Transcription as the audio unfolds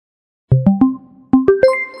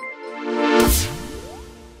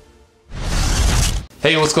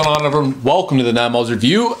Hey, what's going on, everyone? Welcome to the 9Miles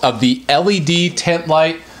review of the LED tent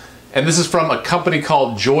light. And this is from a company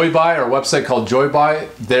called JoyBuy, or a website called JoyBuy.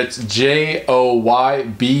 That's J-O-Y-B-U-Y,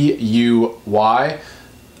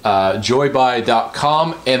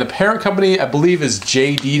 joybuy.com. And the parent company, I believe, is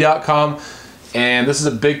JD.com. And this is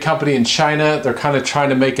a big company in China. They're kind of trying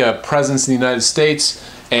to make a presence in the United States.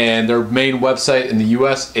 And their main website in the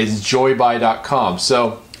US is joybuy.com.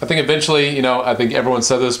 So I think eventually, I think everyone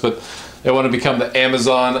said this, but they want to become the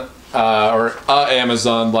Amazon or a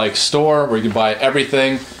Amazon-like store where you can buy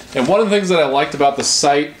everything. And one of the things that I liked about the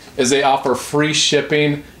site is they offer free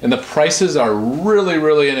shipping, and the prices are really,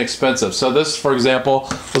 really inexpensive. So this, for example,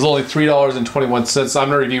 was only $3.21. I'm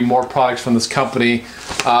going to review more products from this company.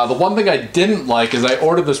 The one thing I didn't like is I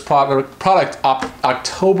ordered this product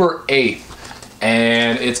October 8th,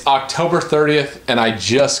 and it's October 30th, and I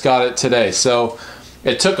just got it today. So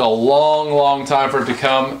it took a long time for it to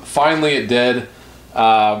come. Finally it did.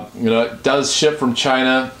 It does ship from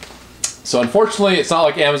China. So unfortunately, it's not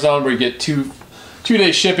like Amazon where you get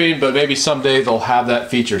two-day shipping, but maybe someday they'll have that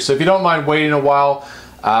feature. So if you don't mind waiting a while,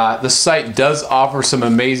 the site does offer some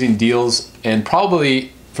amazing deals, and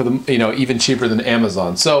probably for the even cheaper than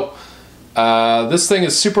Amazon. So this thing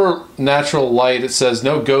is super natural light. It says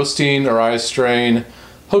no ghosting or eye strain.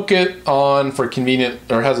 Hook it on for convenient,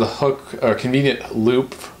 or has a hook or convenient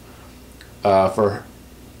loop for,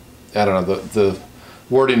 I don't know, the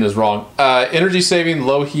wording is wrong. Energy saving,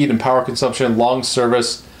 low heat and power consumption, long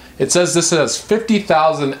service. It says this has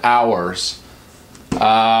 50,000 hours.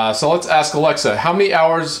 So let's ask Alexa, how many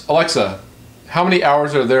hours are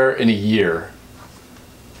there in a year?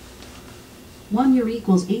 1 year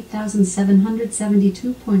equals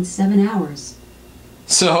 8,772.7 hours.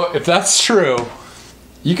 So if that's true,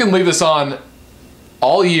 you can leave this on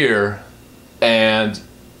all year and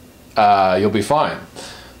you'll be fine.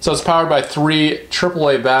 So it's powered by 3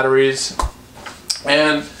 AAA batteries.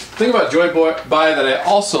 And the thing about JoyBuy that I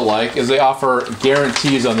also like is they offer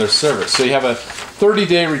guarantees on their service. So you have a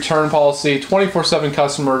 30-day return policy, 24/7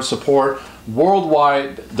 customer support,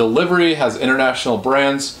 worldwide delivery, has international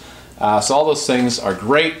brands. So all those things are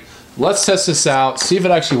great. Let's test this out, see if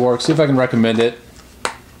it actually works, see if I can recommend it.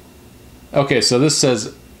 Okay, so this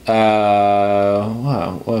says,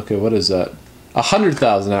 wow, okay, what is that?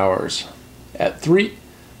 100,000 hours at 3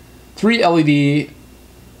 LED,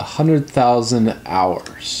 100,000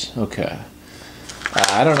 hours. Okay,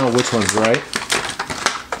 I don't know which one's right,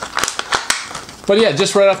 but yeah,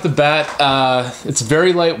 just right off the bat, it's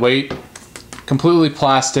very lightweight, completely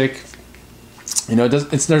plastic.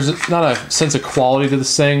 There's not a sense of quality to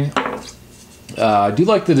this thing. I do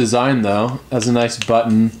like the design though. It has a nice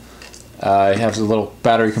button. It has a little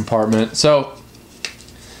battery compartment. So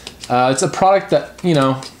it's a product that,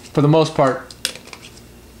 for the most part,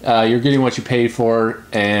 you're getting what you paid for,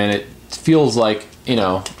 and it feels like, a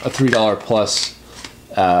 $3 plus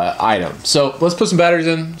item. So let's put some batteries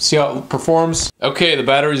in, see how it performs. Okay, the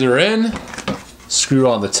batteries are in. Screw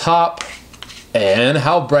on the top. And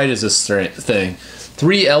how bright is this thing?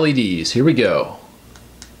 3 LEDs. Here we go.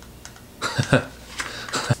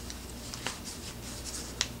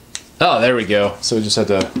 Oh, there we go. So we just had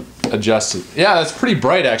to adjust it. Yeah, that's pretty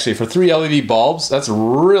bright actually. For 3 LED bulbs, that's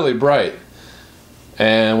really bright.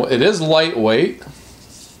 And it is lightweight.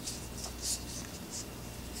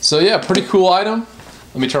 So yeah, pretty cool item.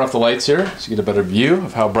 Let me turn off the lights here so you get a better view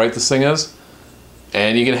of how bright this thing is.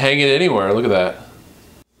 And you can hang it anywhere, look at that.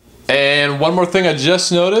 And one more thing I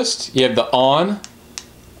just noticed, you have the on,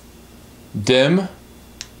 dim, and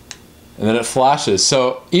then it flashes.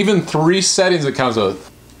 So even 3 settings it comes with.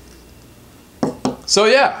 So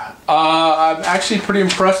yeah, I'm actually pretty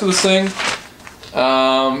impressed with this thing.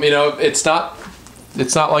 It's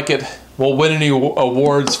not like it will win any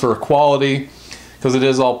awards for quality because it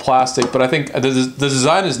is all plastic, but I think the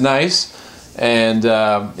design is nice, and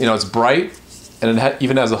it's bright, and it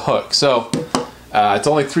even has a hook. So it's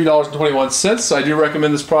only $3.21, so I do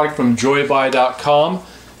recommend this product from joybuy.com.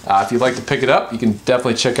 If you'd like to pick it up, you can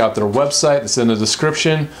definitely check out their website. It's in the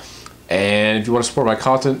description. And if you want to support my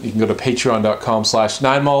content, you can go to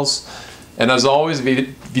patreon.com/9miles. And as always,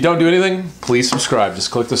 if you don't do anything, please subscribe.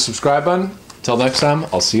 Just click the subscribe button. Until next time,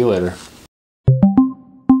 I'll see you later.